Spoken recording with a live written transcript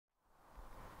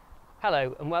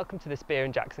Hello and welcome to the Spear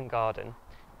and Jackson garden.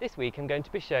 This week I'm going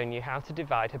to be showing you how to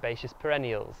divide herbaceous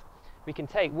perennials. We can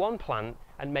take one plant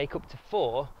and make up to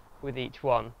 4 with each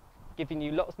one, giving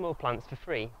you lots more plants for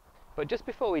free. But just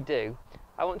before we do,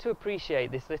 I want to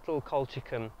appreciate this little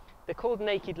colchicum. They're called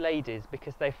naked ladies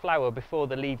because they flower before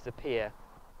the leaves appear.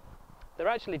 They're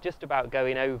actually just about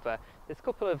going over. There's a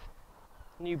couple of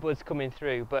new buds coming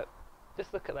through, but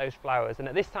just look at those flowers, and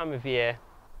at this time of year,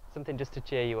 something just to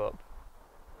cheer you up.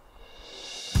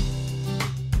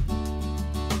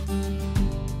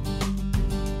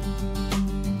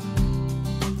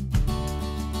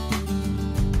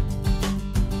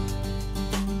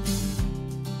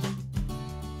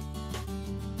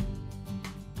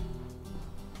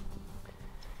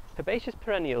 Herbaceous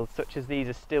perennials such as these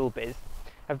Astilbes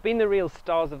have been the real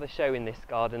stars of the show in this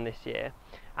garden this year,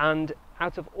 and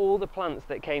out of all the plants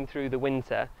that came through the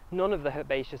winter, none of the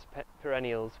herbaceous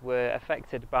perennials were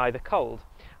affected by the cold,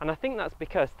 and I think that's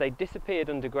because they disappeared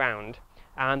underground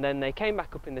and then they came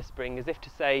back up in the spring as if to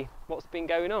say, what's been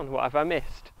going on, what have I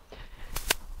missed?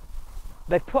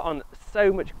 They've put on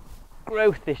so much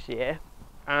growth this year,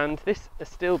 and this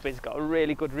Astilbe's got a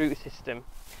really good root system,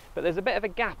 but there's a bit of a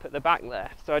gap at the back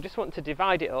there, so I just want to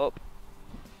divide it up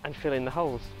and fill in the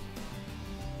holes.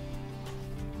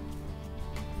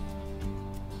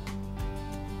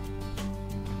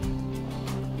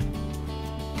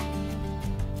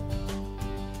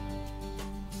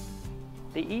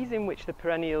 The ease in which the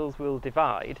perennials will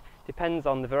divide depends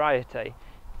on the variety.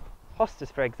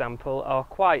 Hostas, for example, are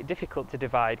quite difficult to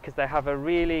divide because they have a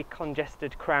really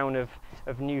congested crown of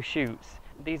new shoots.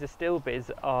 These Astilbes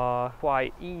are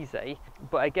quite easy,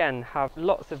 but again have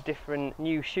lots of different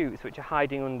new shoots which are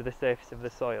hiding under the surface of the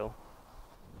soil.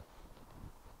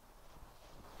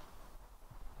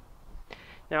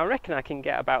 Now I reckon I can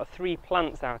get about 3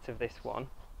 plants out of this one,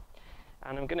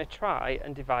 and I'm going to try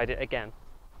and divide it again.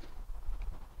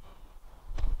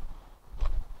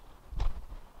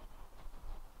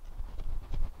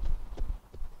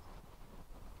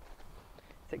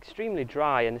 It's extremely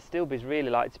dry, and the Astilbes really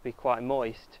like to be quite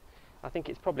moist. I think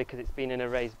it's probably because it's been in a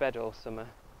raised bed all summer.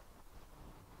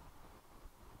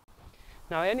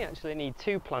 Now I only actually need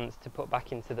 2 plants to put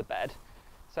back into the bed,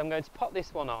 so I'm going to pop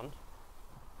this one on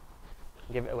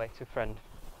and give it away to a friend.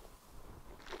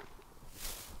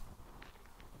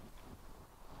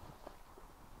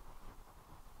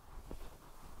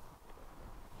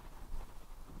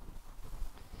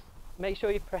 Make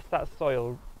sure you press that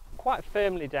soil quite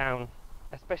firmly down,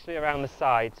 especially around the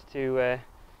sides, to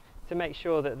make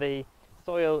sure that the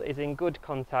soil is in good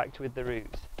contact with the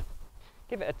roots.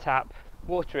 Give it a tap,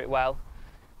 water it well,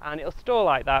 and it'll store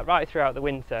like that right throughout the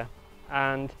winter.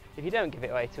 And if you don't give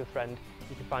it away to a friend,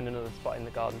 you can find another spot in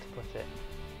the garden to put it.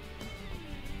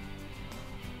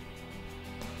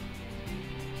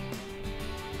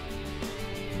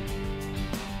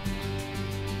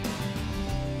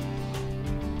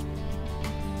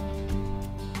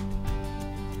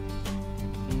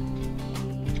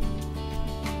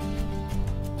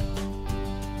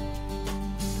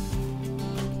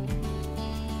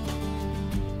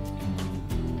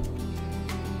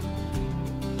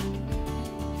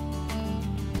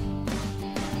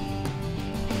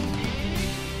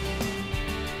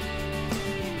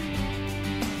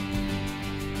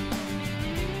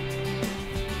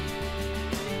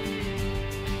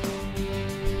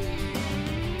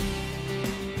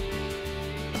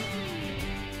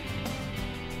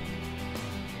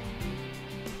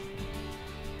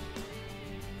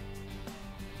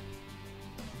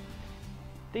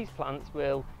 These plants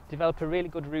will develop a really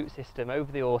good root system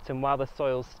over the autumn while the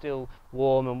soil's still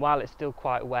warm and while it's still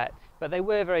quite wet, but they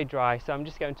were very dry, so I'm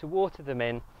just going to water them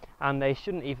in, and they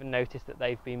shouldn't even notice that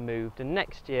they've been moved, and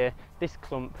next year this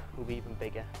clump will be even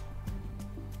bigger.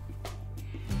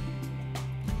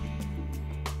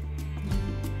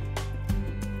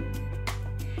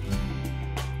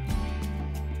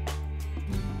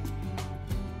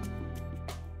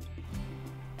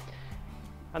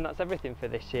 And that's everything for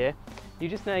this year. You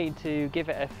just need to give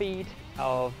it a feed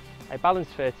of a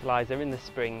balanced fertiliser in the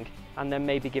spring, and then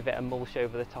maybe give it a mulch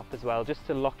over the top as well, just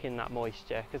to lock in that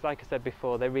moisture, because like I said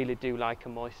before, they really do like a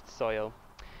moist soil.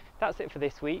 That's it for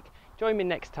this week. Join me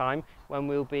next time when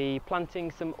we'll be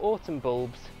planting some autumn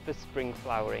bulbs for spring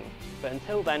flowering. But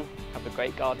until then, have a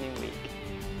great gardening week.